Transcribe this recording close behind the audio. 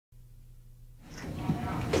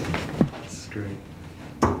great.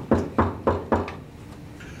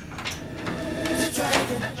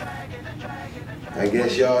 I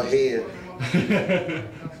guess y'all here.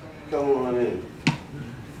 Come on in.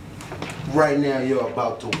 Right now, you're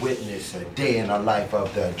about to witness a day in the life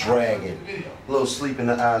of the dragon. A little sleep in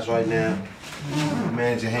the eyes right now.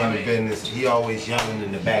 Manager handle business. He always yelling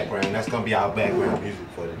in the background. That's gonna be our background music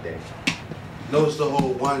for the day. Notice the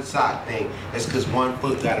whole one sock thing. That's because one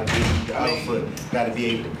foot gotta be, the other foot gotta be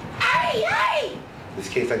able to. Hey! In this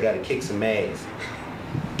case, I gotta kick some ass.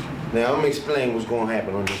 Now, I'm gonna explain what's gonna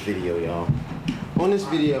happen on this video, y'all. On this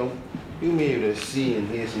video, you'll be able to see and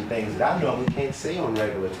hear some things that I normally can't say on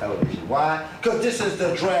regular television. Why? Because this is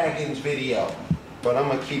the Dragons video. But I'm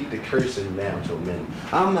gonna keep the cursing down to a minimum.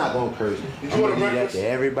 I'm not gonna curse. Did I'm you order gonna leave that breakfast? to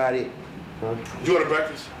everybody. Huh? Did you order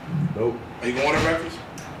breakfast? Nope. Are you gonna order breakfast?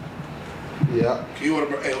 Yeah. Can you order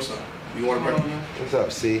breakfast? Hey, what's up? You order breakfast? What's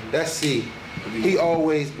up, C? That's C. He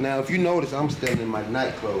always, now if you notice, I'm still in my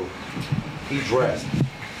night clothes. He dressed.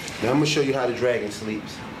 Now I'm gonna show you how the dragon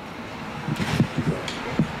sleeps.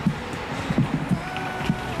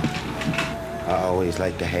 I always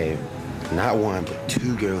like to have not one, but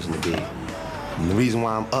two girls in the bed. And the reason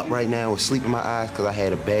why I'm up right now with sleep in my eyes, because I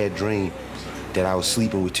had a bad dream that I was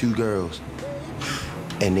sleeping with two girls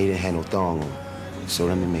and they didn't have no thong on. So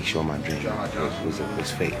let me make sure my dream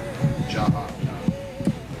was fake.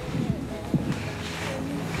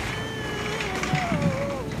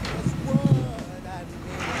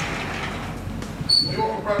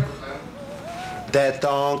 That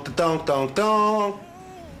thong, the thong, thong, thong.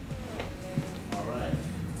 All right.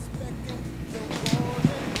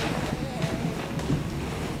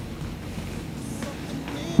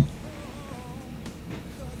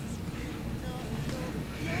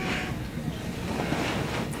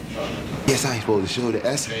 Yes, I ain't supposed to show that.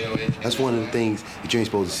 That's one of the things that you ain't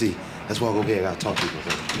supposed to see. That's why I go here. I gotta talk to you.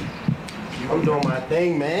 I'm doing my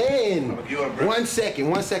thing, man. 1 second,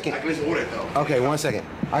 1 second. I can listen to that though. Okay, 1 second.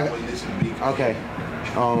 Okay.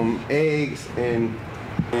 Eggs and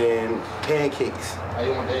pancakes. How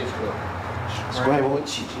you want the eggs cooked? Scrambled with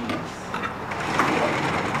cheese.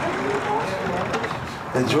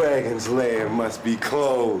 The dragon's lair must be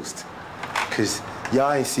closed. Cause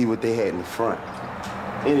y'all ain't see what they had in the front.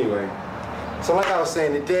 Anyway, so like I was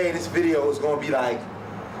saying, today this video is gonna be like,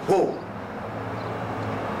 whoa.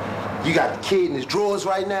 You got the kid in his drawers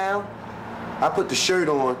right now. I put the shirt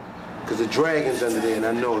on because the dragon's under there and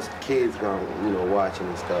I know it's kids gonna, watching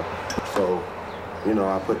and stuff. So,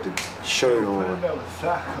 I put the shirt on.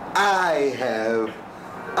 I have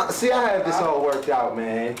this all worked out,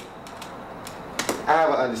 man. I have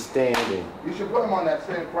an understanding. You should put them on that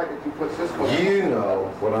same flight that you put SisQo. You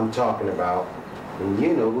know what I'm talking about. And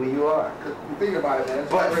you know who you are. Think about it, man.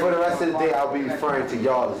 But for the rest of the day, I'll be referring to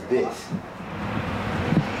y'all as this.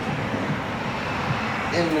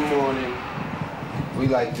 In the morning, we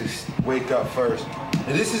like to wake up first.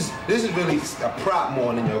 And this is really a prop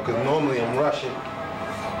morning, yo, because normally I'm rushing,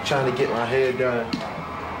 trying to get my hair done.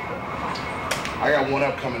 I got one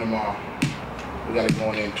upcoming tomorrow. We gotta go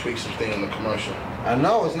in there and tweak some things in the commercial. I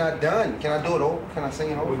know, it's not done. Can I do it over? Can I sing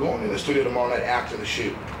it over? We're going in the studio tomorrow night after the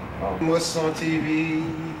shoot. Oh. What's on TV?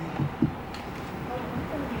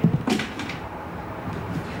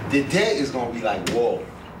 The day is gonna be like, whoa.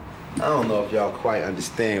 I don't know if y'all quite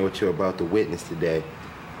understand what you're about to witness today,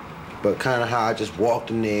 but kind of how I just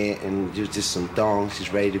walked in there and just some thongs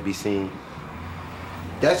just ready to be seen.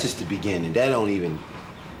 That's just the beginning. Y'all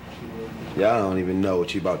don't even know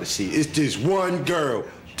what you're about to see. It's just one girl,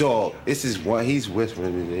 dog. This is one, he's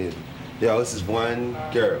whispering in his ear. Yo, this is one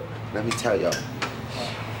girl. Let me tell y'all.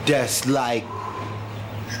 That's like,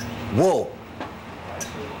 whoa.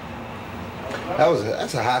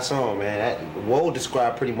 That's a hot song, man. Whoa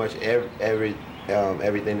described pretty much everything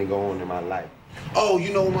that go on in my life. Oh,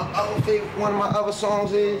 you know what my other favorite, one of my other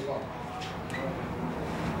songs is?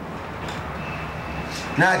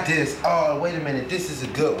 Not this. Oh, wait a minute. This is a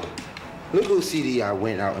good one. Look who CD I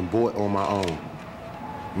went out and bought on my own.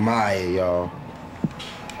 Maya, y'all.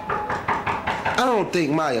 I don't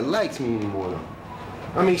think Maya likes me anymore, though.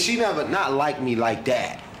 I mean, she never not liked me like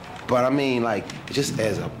that. But I mean, like, just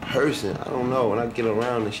as a person, I don't know. When I get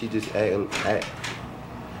around and she just act.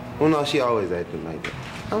 Well, no, she always acted like that.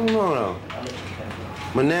 I don't know, though.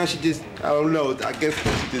 But now she just, I don't know. I guess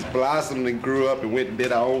she just blossomed and grew up and went and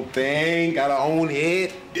did her own thing, got her own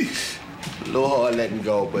head. A little hard letting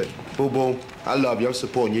go, but boom, boom. I love your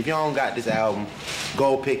support. If y'all don't got this album,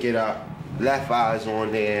 go pick it up. Left Eye's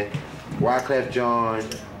on there. Wyclef Jean.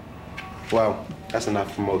 Well, that's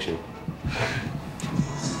enough promotion.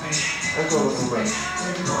 Let's go with some rest.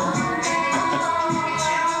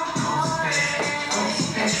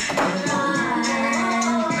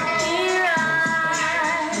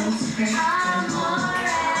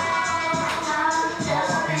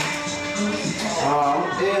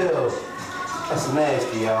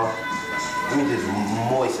 nasty, y'all. Let me just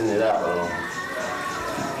moisten it up a little.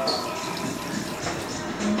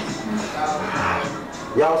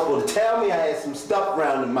 Y'all supposed to tell me I had some stuff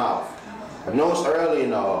around the mouth. I know it's early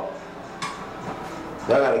and all.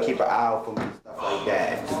 Y'all gotta keep an eye out for me and stuff like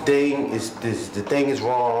that. If the thing is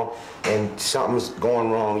wrong and something's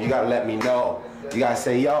going wrong, you gotta let me know. You gotta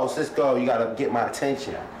say, yo, SisQo, you gotta get my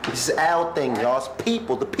attention. This is our thing, y'all. It's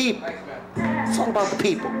people, the people. It's all about the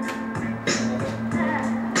people.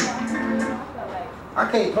 I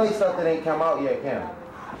can't play stuff that ain't come out yet, can I?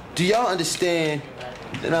 Do y'all understand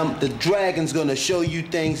that the dragon's gonna show you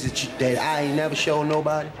things that I ain't never showed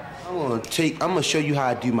nobody? I'm gonna show you how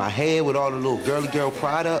I do my hair with all the little girly girl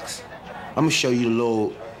products. I'm gonna show you the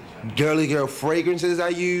little girly girl fragrances I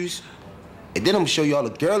use. And then I'm gonna show you all the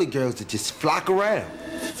girly girls that just flock around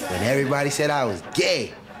when everybody said I was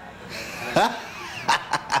gay.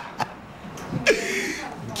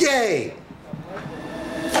 Gay!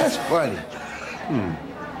 That's funny.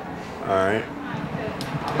 All right.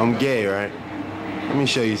 I'm gay, right? Let me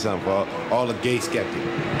show you something for all the gay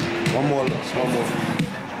skeptics. One more look, one more.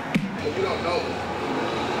 We don't know.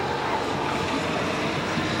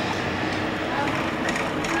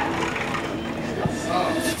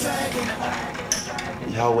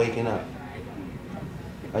 Y'all waking up?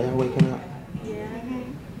 Are y'all waking up? Yeah.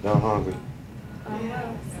 Y'all hungry?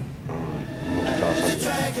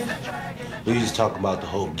 We just talk about the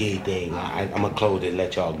whole gay thing. I'm gonna close it and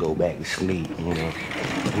let y'all go back to sleep, you know,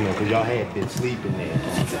 cause y'all had been sleeping there.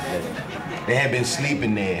 They had been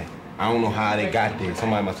sleeping there. I don't know how they got there.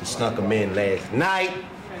 Somebody must have snuck them in last night.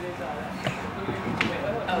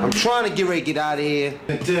 I'm trying to get ready to get out of here.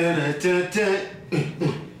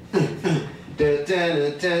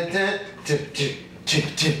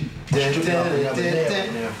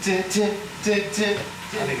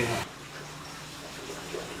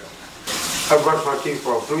 I brush my teeth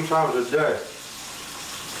for 3 times a day.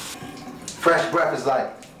 Fresh breath is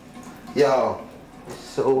like, yo, it's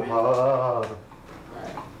so hard.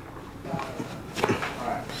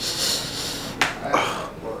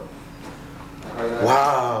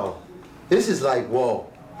 Wow, this is like,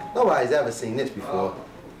 whoa. Nobody's ever seen this before.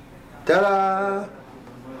 Ta-da!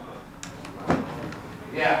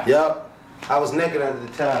 Yeah. Yup, I was naked under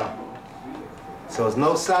the towel. So there's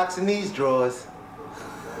no socks in these drawers.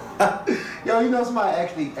 Yo, you know somebody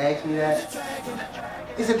actually asked me that?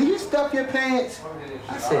 He said, do you stuff your pants?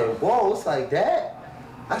 I said, whoa, it's like that?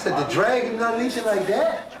 I said, the dragon's unleashing like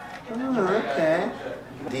that? Oh, okay.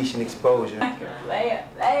 Decent exposure. Lay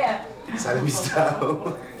it. So let me stop.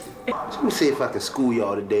 So let me see if I can school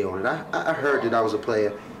y'all today on it. I heard that I was a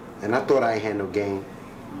player, and I thought I ain't had no game.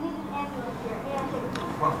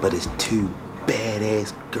 But it's 2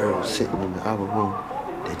 badass girls sitting in the other room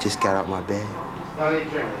that just got out my bed.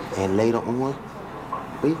 And later on,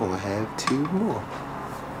 we gonna have 2 more.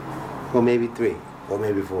 Or maybe 3, or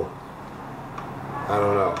maybe 4. I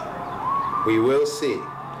don't know. We will see.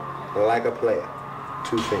 Like a player.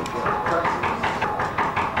 2 fingers.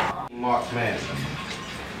 Mark man.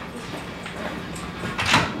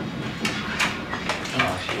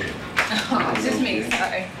 Oh shit. Oh, it's just me,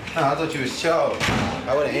 sorry. Oh, I thought you was Charles.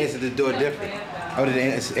 I would have answered the door different. I would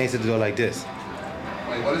have answered the door like this.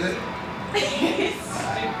 Wait, what is it?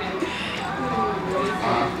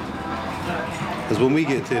 Because when we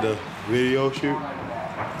get to the video shoot,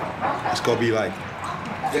 it's gonna be like,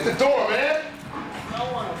 Get the door, man!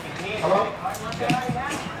 Hello?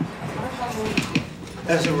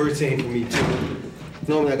 that's a routine for me too.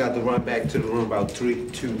 Normally I got to run back to the room about 2,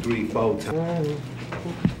 3, 4 times.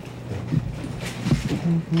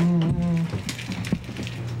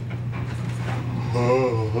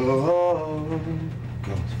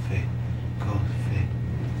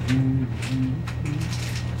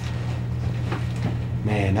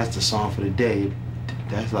 Man, that's the song for the day.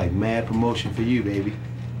 That's like mad promotion for you, baby.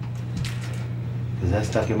 Cause that's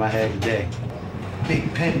stuck in my head today.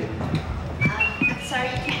 Big pendant. I'm sorry,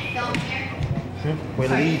 you can't film here. We're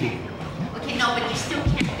leaving. Okay, no, but you still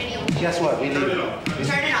can't video. Guess what? We leaving.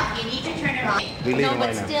 Turn it off. You need to turn it off. We leaving no, but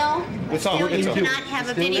right now. still, It's on. still, It's you on. cannot have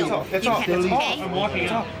a video. It's off. Okay? I'm walking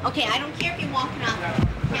out. Okay, I don't care if you're walking out.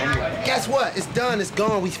 Yeah. Guess what? It's done. It's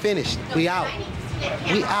gone. We finished. We out.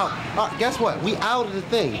 We out. Guess what? We out of the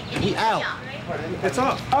thing. We out. It's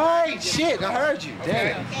off. All right, shit. I heard you.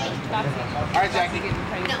 Damn. All right, Jackie.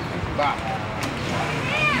 Bye.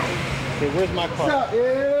 Hey, where's my car? What's up,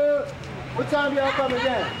 dude? What time y'all coming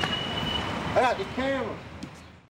down? I got the camera.